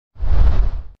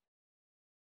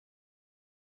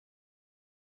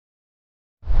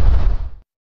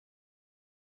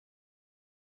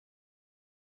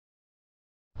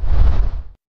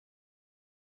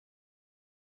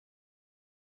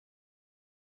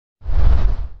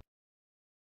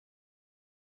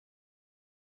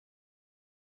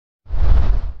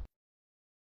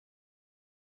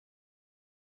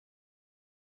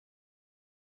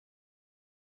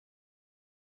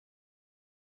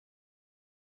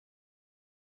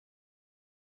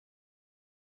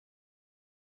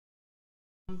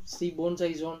Sree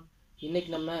Bonsai Zone. இன்னைக்கு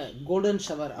நம்ம golden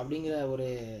shower அப்படிங்கிற ஒரு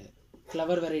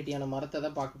ஃப்ளவர் வெரைட்டியான மரத்தை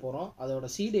தான் பார்க்க போகிறோம். அதோட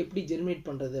சீடு எப்படி ஜெர்மினேட்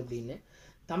பண்ணுறது அப்படின்னு.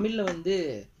 தமிழில் வந்து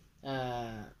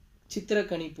சித்திரை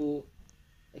கனிப்பூ,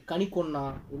 கனிக்கொன்னா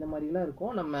இந்த மாதிரிலாம்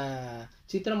இருக்கும். நம்ம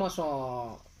சித்திரை மாதம்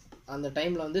அந்த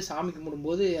டைமில் வந்து சாமி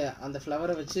கும்பிடும்போது அந்த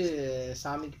ஃப்ளவரை வச்சு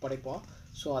சாமிக்கு படைப்போம்.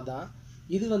 ஸோ அதான்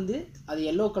இது வந்து அது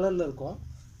எல்லோ கலரில் இருக்கும்.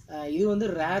 இது வந்து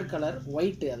ரேர் கலர்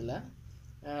ஒயிட்டு. அதில்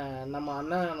நம்ம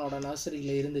அண்ணனோட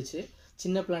நர்சரியில் இருந்துச்சு.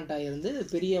 சின்ன பிளான்ட்டாக இருந்து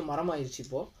பெரிய மரமாகிடுச்சு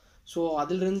இப்போது. ஸோ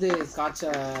அதிலிருந்து காய்ச்ச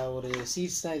ஒரு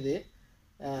சீட்ஸ் தான் இது.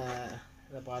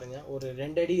 இதை பாருங்கள், ஒரு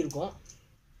 2 அடி இருக்கும்,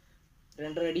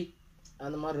 2.5 அடி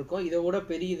அந்த மாதிரி இருக்கும். இதை விட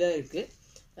பெரியதாக இருக்குது.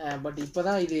 பட் இப்போ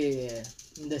தான்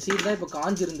இந்த சீட் தான் இப்போ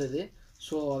காஞ்சிருந்தது.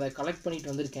 ஸோ அதை கலெக்ட்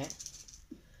பண்ணிட்டு வந்திருக்கேன்.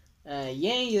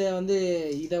 ஏன்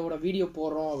இதோட வீடியோ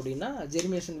போடுறோம் அப்படின்னா,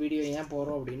 ஜெர்மினேஷன் வீடியோ ஏன்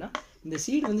போடுறோம் அப்படின்னா, இந்த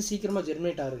சீடு வந்து சீக்கிரமாக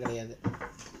ஜெர்மினேட் ஆகிறது கிடையாது.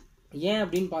 ஏன்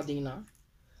அப்படின்னு பார்த்தீங்கன்னா,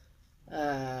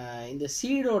 இந்த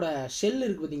சீடோட ஷெல்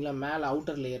இருக்குது பார்த்தீங்களா, மேலே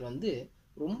அவுட்டர் லேயர் வந்து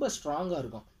ரொம்ப ஸ்ட்ராங்காக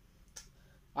இருக்கும்.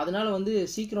 அதனால் வந்து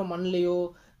சீக்கிரம் மண்ணிலையோ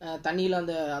தண்ணியில்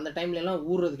அந்த டைம்லலாம்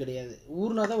ஊறுறது கிடையாது.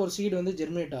 ஊறினா தான் ஒரு சீடு வந்து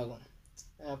ஜெர்மினேட் ஆகும்,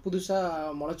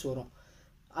 புதுசாக முளைச்சி வரும்.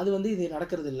 அது வந்து இது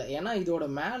நடக்கிறது இல்லை. ஏன்னா இதோட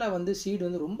மேலே வந்து சீடு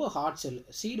வந்து ரொம்ப ஹார்ட் ஷெல்.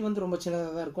 சீடு வந்து ரொம்ப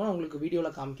சின்னதாக தான் இருக்கும். உங்களுக்கு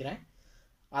வீடியோவில் காமிக்கிறேன்.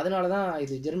 அதனால தான்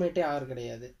இது ஜெர்மினேட்டே ஆகிறது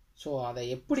கிடையாது. ஸோ அதை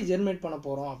எப்படி ஜெர்மினேட் பண்ண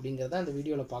போகிறோம் அப்படிங்கிறத இந்த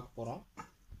வீடியோவில் பார்க்க போகிறோம்.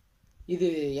 இது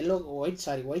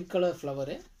ஒயிட் கலர்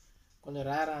ஃப்ளவரு, கொஞ்சம்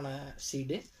ரேரான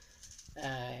சீடு.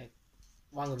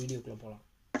 வாங்க வீடியோக்குள்ளே போகலாம்.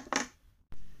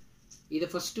 இதை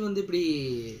ஃபஸ்ட்டு வந்து இப்படி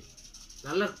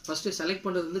நல்லா ஃபஸ்ட்டு செலக்ட்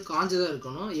பண்ணுறது வந்து காஞ்சதாக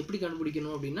இருக்கணும். எப்படி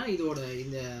கண்டுபிடிக்கணும் அப்படின்னா,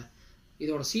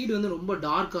 இதோட சீடு வந்து ரொம்ப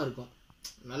டார்க்காக இருக்கும்.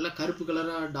 நல்ல கருப்பு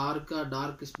கலராக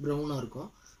டார்க் ப்ரௌனாக இருக்கும்.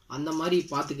 அந்த மாதிரி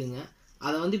பார்த்துக்குங்க.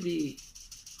 அதை வந்து இப்படி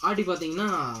ஆட்டி பார்த்தீங்கன்னா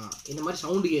இந்த மாதிரி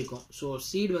சவுண்டு கேட்கும். ஸோ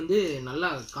சீடு வந்து நல்லா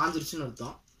காஞ்சிருச்சுன்னு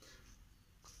அர்த்தம்.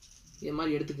 இது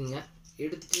மாதிரி எடுத்துக்குங்க.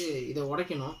 எடுத்துட்டு இதை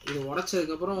உடைக்கணும். இதை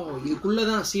உடைச்சதுக்கப்புறம் இதுக்குள்ளே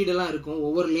தான் சீடெல்லாம் இருக்கும்,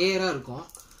 ஒவ்வொரு லேயராக இருக்கும்.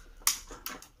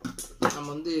 நம்ம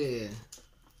வந்து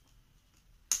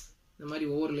இந்த மாதிரி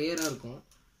ஒவ்வொரு லேயராக இருக்கும்.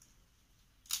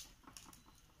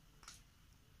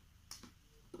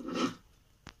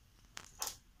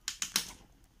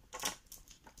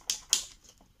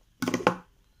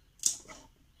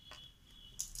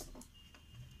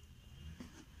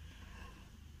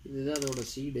 இதுதான் அதோட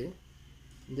சீடு.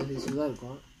 இந்த சைஸில் தான்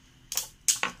இருக்கும்.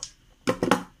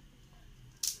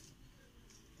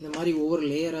 இந்த மாதிரி ஒவ்வொரு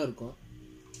லேயராக இருக்கும்.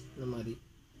 இந்த மாதிரி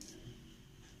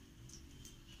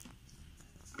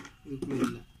இதுக்குள்ளே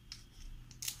இல்லை.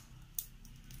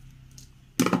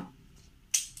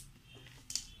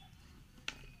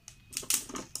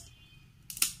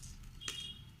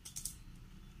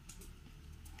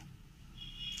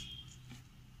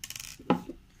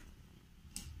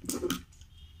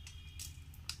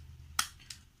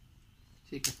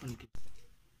 சரி, கட் பண்ணிட்டு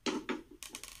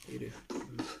இரு.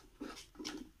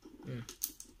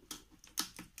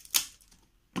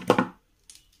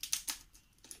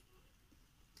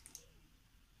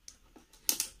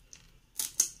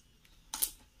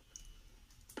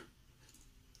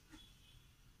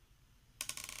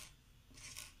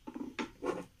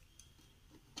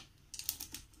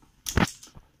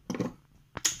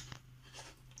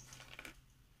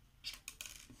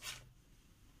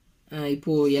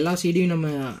 இப்போது எல்லா சீடையும் நம்ம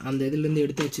அந்த இதுலேருந்து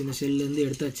எடுத்தாச்சு, இந்த செல்லேருந்து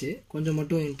எடுத்தாச்சு. கொஞ்சம்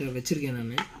மட்டும் என்கிட்ட வச்சுருக்கேன்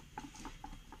நான்.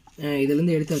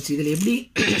 இதுலேருந்து எடுத்தாச்சு. இதில் எப்படி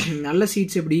நல்ல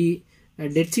சீட்ஸ் எப்படி,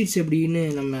 டெட் சீட்ஸ் எப்படின்னு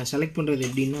நம்ம செலக்ட் பண்ணுறது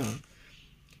எப்படின்னா,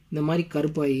 இந்த மாதிரி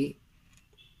கருப்பாகி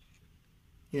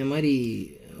இந்த மாதிரி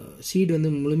சீடு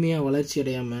வந்து முழுமையாக வளர்ச்சி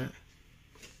அடையாமல்,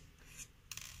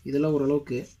 இதெல்லாம்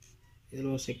ஓரளவுக்கு,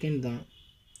 இதில் ஒரு செகண்ட் தான்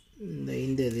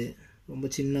இந்த இது ரொம்ப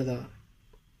சின்னதாக,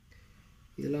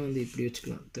 இதெல்லாம் வந்து இப்படி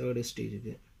வச்சுக்கலாம். 3rd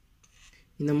ஸ்டேஜுக்கு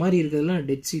இந்த மாதிரி இருக்கிறதுலாம்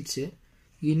டெட் சீட்ஸு.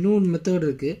 இன்னொரு மெத்தட்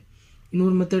இருக்குது.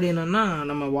 இன்னொரு மெத்தட் என்னென்னா,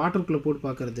 நம்ம வாட்டருக்குள்ளே போட்டு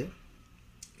பார்க்குறது.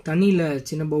 தண்ணியில்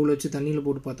சின்ன பவுல் வச்சு தண்ணியில்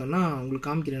போட்டு பார்த்தோன்னா உங்களுக்கு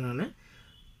காமிக்கிறேன் நான்.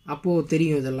 அப்போது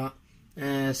தெரியும் இதெல்லாம்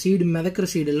சீடு, மிதக்கிற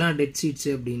சீடெல்லாம் டெட்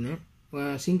சீட்ஸு அப்படின்னு.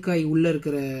 சிங்காய் உள்ளே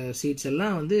இருக்கிற சீட்ஸ்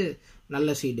எல்லாம் வந்து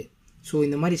நல்ல சீடு. ஸோ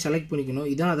இந்த மாதிரி செலக்ட் பண்ணிக்கணும்.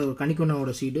 இதான் அதோட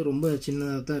கனிக்கொன்னாவோட சீடு. ரொம்ப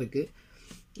சின்னதாக தான் இருக்குது.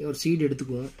 ஒரு சீடு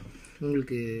எடுத்துக்குவோம்,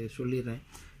 உங்களுக்கு சொல்லிடுறேன்.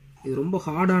 இது ரொம்ப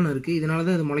ஹார்டான இருக்குது. இதனால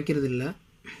தான் இது முளைக்கிறது இல்லை.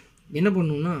 என்ன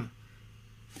பண்ணணுன்னா,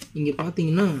 இங்கே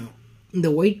பார்த்தீங்கன்னா இந்த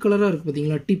ஒயிட் கலராக இருக்குது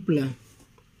பார்த்தீங்களா, டிப்பில்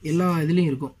எல்லா இதுலேயும்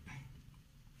இருக்கும்.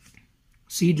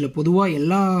 சீடில் பொதுவாக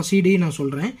எல்லா சீடையும் நான்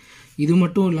சொல்கிறேன், இது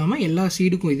மட்டும் இல்லாமல் எல்லா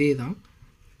சீடுக்கும் இதே தான்.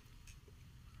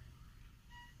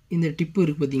 இந்த டிப்பு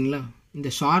இருக்குது பார்த்தீங்களா,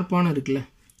 இந்த ஷார்ப்பான இருக்குல்ல,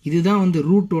 இதுதான் வந்து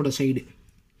ரூட்டோட சைடு.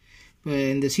 இப்போ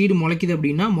இந்த சீடு முளைக்குது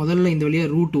அப்படின்னா முதல்ல இந்த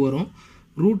வழியாக ரூட் வரும்.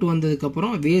 ரூட்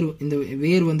வந்ததுக்கப்புறம் இந்த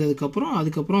வேர் வந்ததுக்கப்புறம்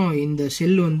அதுக்கப்புறம் இந்த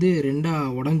செல் வந்து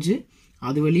 2ஆக உடஞ்சி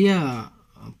அது வழியாக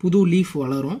புது லீஃப்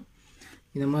வளரும்.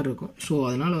 இந்த மாதிரி இருக்கும். ஸோ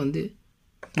அதனால் வந்து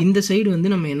இந்த சைடு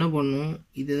வந்து நம்ம என்ன பண்ணணும்,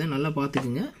 இதை தான் நல்லா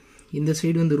பார்த்துக்குங்க. இந்த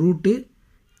சைடு வந்து ரூட்டு,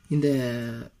 இந்த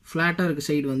ஃப்ளாட்டாக இருக்க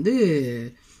சைடு வந்து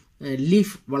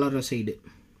லீஃப் வளர்கிற சைடு.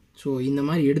 ஸோ இந்த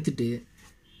மாதிரி எடுத்துட்டு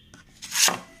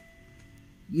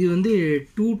இது வந்து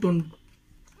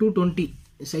 220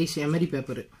 சைஸ் எமரி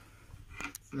பேப்பரு.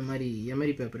 இந்த மாதிரி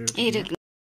எமரி பேப்பர் எடுத்து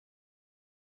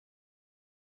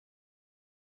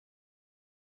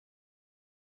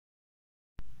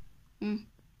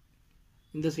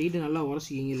இந்த சைடு நல்லா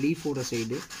உரசிக்கிங்க, லீஃபோட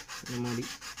சைடு. இந்த மாதிரி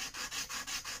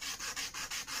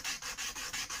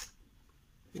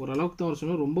ஓரளவுக்கு தான்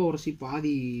உரசணும், ரொம்ப உரசி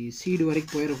பாதி சீடு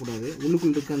வரைக்கும் போயிடக்கூடாது.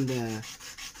 உள்ளுக்குள்ள இருக்க அந்த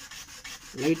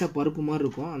லைட்டாக பருப்பு மாதிரி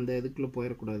இருக்கும், அந்த இதுக்குள்ளே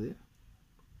போயிடக்கூடாது.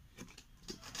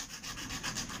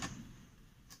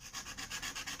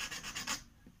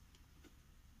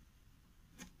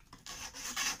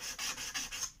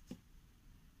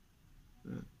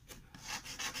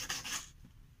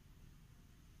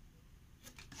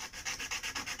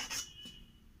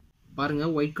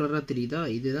 பாருங்கள், ஒயிட் கலராக தெரியுதா?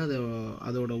 இதுதான்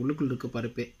அதோட உள்ளுக்குள்ளே இருக்க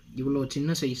பருப்பே. இவ்வளோ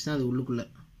சின்ன சைஸ் தான் அது உள்ளுக்குள்ளே.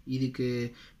 இதுக்கு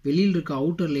வெளியில் இருக்க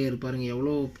அவுட்டர் லேயர் பாருங்கள்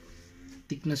எவ்வளோ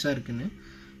திக்னஸாக இருக்குன்னு.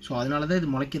 ஸோ அதனால தான் இது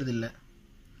முளைக்கிறது இல்லை.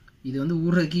 இது வந்து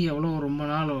ஊறதுக்கு எவ்வளோ ரொம்ப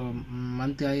நாள்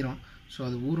மந்த் ஆயிரும். ஸோ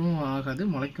அது ஊறவும் ஆகாது,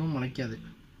 முளைக்கவும் முளைக்காது.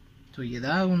 ஸோ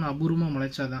ஏதாவது ஒன்று அபூர்வமாக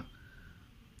முளைச்சாதான்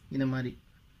இந்த மாதிரி.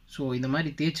 ஸோ இந்த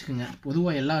மாதிரி தேய்ச்சிக்குங்க.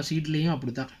 பொதுவாக எல்லா சீட்லேயும்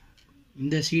அப்படி தான்.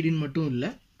 இந்த சீடுன்னு மட்டும்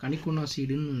இல்லை, கனிக்கொன்னா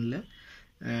சீடுன்னு இல்லை,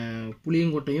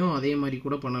 புளியங்கொட்டையும் அதே மாதிரி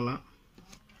கூட பண்ணலாம்.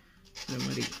 இந்த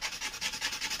மாதிரி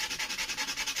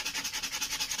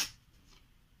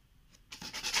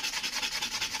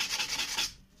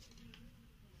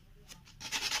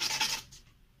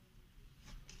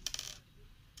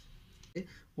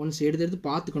ஒன்ஸ் எடுத்து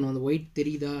பார்த்துக்கணும், அந்த ஒயிட்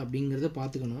தெரியுதா அப்படிங்கிறத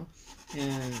பார்த்துக்கணும்.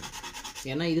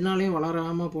 ஏன்னா இதனாலே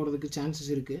வளராமல் போகிறதுக்கு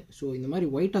சான்சஸ் இருக்குது. ஸோ இந்த மாதிரி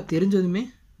ஒயிட்டாக தெரிஞ்சதுமே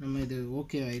நம்ம இது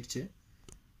ஓகே ஆயிடுச்சு.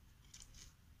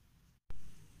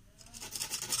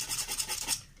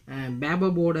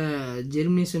 பேபபோட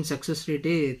ஜெர்மினேஷன் சக்ஸஸ்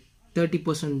ரேட்டே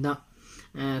 30% தான்.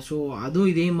 ஸோ அதுவும்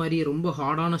இதே மாதிரி ரொம்ப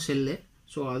ஹார்டான செல்லு.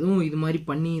 ஸோ அதுவும் இது மாதிரி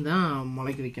பண்ணி தான்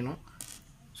முளைக்க வைக்கணும்.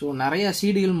 ஸோ நிறையா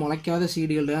சீடுகள் முளைக்காத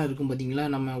சீடுகள் தான் இருக்கும் பார்த்தீங்களா,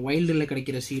 நம்ம வைல்டில்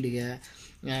கிடைக்கிற சீடுகள்,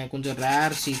 கொஞ்சம்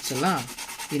ரேர் சீட்ஸ் எல்லாம்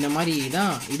இந்த மாதிரி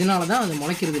தான். இதனால தான் அது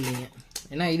முளைக்கிறது இல்லைங்க.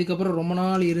 ஏன்னா இதுக்கப்புறம் ரொம்ப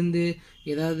நாள் இருந்து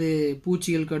ஏதாவது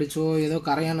பூச்சிகள் கடிச்சோ ஏதோ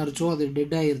கரையான் அரிச்சோ அது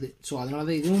டெட் ஆகிடுது. ஸோ அதனால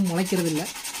தான் இதுவும் முளைக்கிறது இல்லை.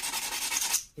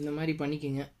 இந்த மாதிரி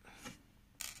பண்ணிக்கோங்க.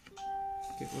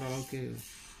 ஓகே, ஓரளவுக்கு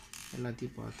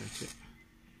எல்லாத்தையும் பார்த்தாச்சு.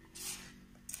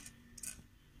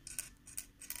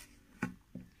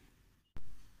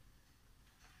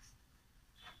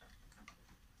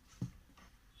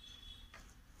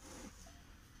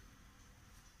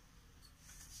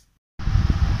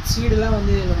 சீடெல்லாம்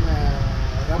வந்து நம்ம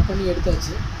ரப் பண்ணி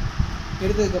எடுத்தாச்சு.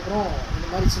 எடுத்ததுக்கப்புறம் இந்த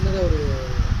மாதிரி சின்னதாக ஒரு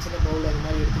சின்ன பவுல் அந்த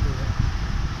மாதிரி எடுத்துக்கோங்க.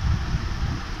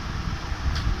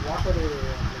 வாட்டரு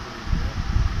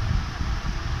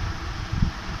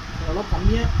ஓரளவு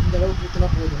கம்மியாக இந்த அளவுக்கு ஊற்றினா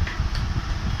போதும்.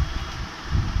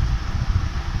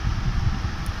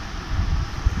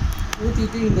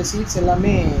 ஊற்றிட்டு இந்த சீட்ஸ்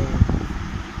எல்லாமே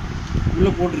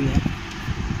உள்ளே போட்டுருங்க.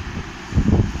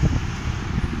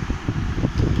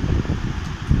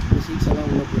 சீட்ஸ் எல்லாம்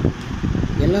உள்ளே போட்டுருங்க.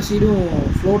 எல்லா சீடும்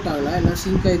ஃப்ளோட் ஆகலை, எல்லாம்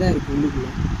சிங்க் ஆகி தான் இருக்குது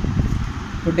உள்ளுக்குள்ளே.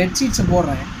 இப்போ டெட் சீட்ஸை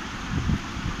போடுறேன்.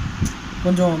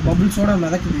 கொஞ்சம் பபுள்ஸோடு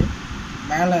மிதக்குது,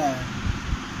 மேலே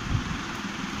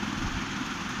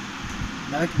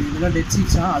மிதக்குது. இதெல்லாம் டெட்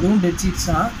சீட்ஸ் தான், அதுவும் டெட் சீட்ஸ்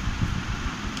தான்.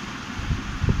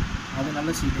 அது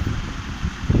நல்ல சீடு.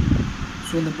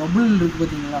 ஸோ இந்த பபுள் இருக்குது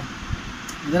பார்த்தீங்களா,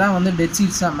 இதெல்லாம் வந்து டெட்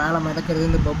சீட்ஸ் தான். மேலே மிதக்கிறது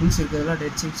இந்த பபுள்ஸ் இருக்கிறதுலாம்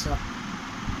டெட் சீட்ஸ் தான்.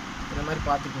 இந்த மாதிரி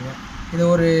பார்த்துக்குங்க. இதை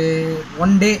ஒரு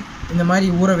 1 டே இந்த மாதிரி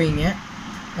ஊற வைங்க.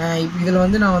 இப்போ இதில்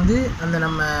வந்து நான் வந்து அந்த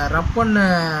நம்ம ரப் பண்ண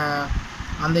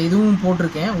அந்த இதுவும்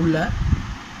போட்டிருக்கேன் உள்ளே.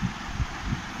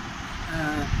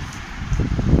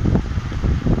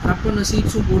 ரப் பண்ண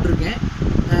சீட்ஸும் போட்டிருக்கேன்.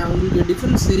 உங்களுக்கு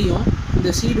டிஃப்ரென்ஸ் தெரியும். இந்த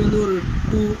சீடு வந்து ஒரு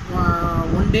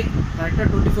 1 டே கரெக்டாக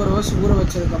 24 ஹவர்ஸ் ஊற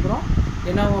வச்சதுக்கப்புறம்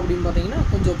என்ன ஆகும் அப்படின்னு பார்த்தீங்கன்னா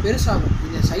கொஞ்சம் பெருசாகும்.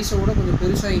 இந்த சைஸை விட கொஞ்சம்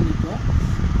பெருசாகி நிற்கும்.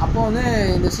 அப்போ வந்து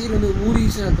இந்த சீடு வந்து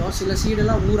ஊறிச்சுன்னு அர்த்தம். சில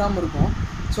சீடெல்லாம் ஊறாமல் இருக்கும்.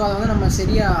 ஸோ அதை வந்து நம்ம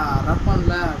சரியாக ரப்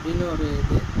பண்ணல அப்படின்னு ஒரு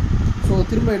இது. ஸோ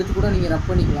திரும்ப எடுத்து கூட நீங்கள் ரப்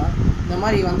பண்ணிக்கலாம். இந்த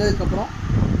மாதிரி வந்ததுக்கப்புறம்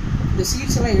இந்த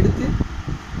சீட்ஸ் எல்லாம் எடுத்து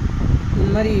இந்த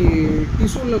மாதிரி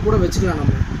டிஷ்யூவில் கூட வச்சுக்கலாம்.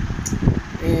 நம்ம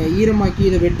ஈரமாக்கி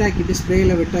இதை வெட்டாக்கிட்டு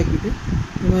ஸ்ப்ரேயில் வெட்டாக்கிட்டு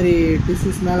இந்த மாதிரி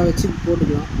டிஷ்யூஸ் மேலே வச்சு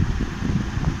போட்டுக்கலாம்.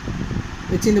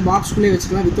 வச்சு இந்த பாக்ஸ்குள்ளே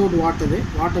வச்சுக்கலாம் வித்தவுட்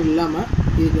வாட்டர் இல்லாமல்.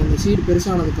 இதுக்கு அந்த சீடு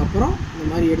பெருசானதுக்கப்புறம் இந்த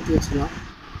மாதிரி எடுத்து வச்சுக்கலாம்.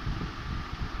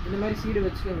 இந்த மாதிரி சீடு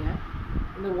வச்சுக்கோங்க.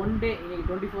 இந்த 1 டே இன்றைக்கி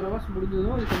 24 hours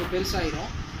முடிஞ்சதும் இது கொஞ்சம்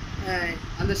பெருசாகிடும்.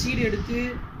 அந்த சீடு எடுத்து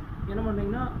என்ன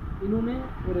பண்ணுறீங்கன்னா இன்னொன்று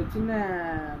ஒரு சின்ன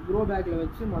க்ரோ பேக்கில்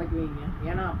வச்சு முளைக்க வைங்க.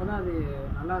 ஏன்னா அப்போ தான் அது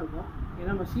நல்லாயிருக்கும். ஏன்னா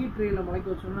நம்ம சீட் ட்ரேயில் முளைக்க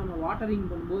வச்சோம்னா நம்ம வாட்டரிங்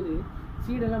பண்ணும்போது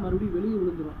சீடெல்லாம் மறுபடியும் வெளியே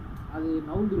விழுந்துடும், அது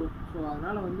நவுந்துடும். ஸோ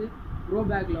அதனால் வந்து க்ரோ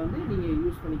பேக்கில் வந்து நீங்கள்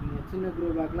யூஸ் பண்ணிக்கோங்க. சின்ன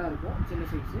க்ரோ பேக்லாம் இருக்கும் சின்ன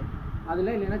சைஸு,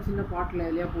 அதில் இல்லைன்னா சின்ன பாட்டில்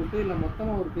எதையா போட்டு இல்லை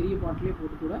மொத்தமாக ஒரு பெரிய பாட்டிலே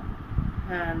போட்டு கூட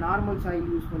நார்மல்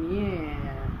சாயில் யூஸ் பண்ணியே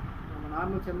நம்ம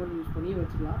நார்மல் செம்மண் யூஸ் பண்ணியே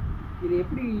வச்சுக்கலாம். இது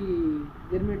எப்படி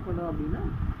ஜெர்மினேட் பண்ணோம் அப்படின்னா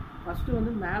ஃபஸ்ட்டு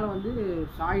வந்து மேலே வந்து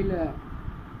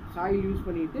சாயில் யூஸ்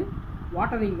பண்ணிவிட்டு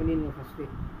வாட்டரிங் பண்ணிடுங்க. ஃபஸ்ட்டு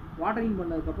வாட்டரிங்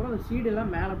பண்ணதுக்கப்புறம் அந்த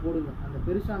சீடெல்லாம் மேலே போடுங்க. அந்த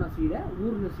பெருசான சீடை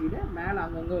ஊறின சீடை மேலே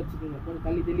அங்கங்கே வச்சுக்கோங்க கொஞ்சம்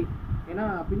தள்ளி. ஏன்னா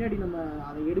பின்னாடி நம்ம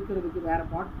அதை எடுக்கிறதுக்கு வேறு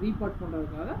ரீபாட்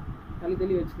பண்ணுறதுக்காக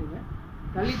தள்ளி வச்சுக்கோங்க.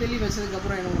 தள்ளி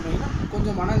வச்சதுக்கப்புறம் என்ன பண்ணுறீங்கன்னா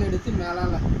கொஞ்சம் மணல் எடுத்து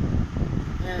மேலால்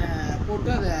போட்டு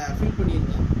அதை ஃபில்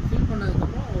பண்ணிடுங்க. ஃபில்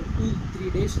பண்ணதுக்கப்புறம் ஒரு 2-3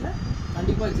 டேஸில்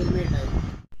கண்டிப்பாக ஜெர்மினேட் ஆகிடும்.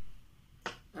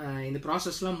 இந்த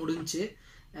ப்ராசஸ்லாம் முடிஞ்சு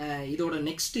இதோட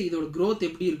நெக்ஸ்ட்டு இதோட க்ரோத்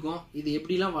எப்படி இருக்கும், இது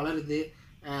எப்படிலாம் வளருது,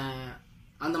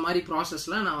 அந்த மாதிரி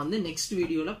ப்ராசஸ்லாம் நான் வந்து நெக்ஸ்ட்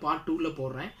வீடியோவில் பார்ட் 2ல்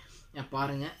போடுறேன்.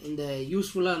 பாருங்கள். இந்த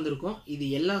யூஸ்ஃபுல்லாக இருந்திருக்கும். இது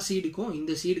எல்லா சீடுக்கும்,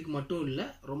 இந்த சீடுக்கு மட்டும் இல்லை,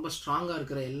 ரொம்ப ஸ்ட்ராங்காக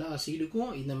இருக்கிற எல்லா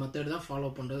சீடுக்கும் இந்த மெத்தட் தான்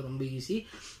ஃபாலோ பண்ணுறது ரொம்ப ஈஸி.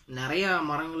 நிறையா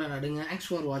மரங்களை நடுங்க.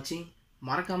 தேங்க்ஸ் ஃபார் வாட்சிங்.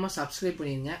 மறக்காமல் சப்ஸ்கிரைப்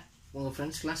பண்ணிடுங்க, உங்கள்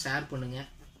ஃப்ரெண்ட்ஸ்க்கெலாம் ஷேர் பண்ணுங்கள்.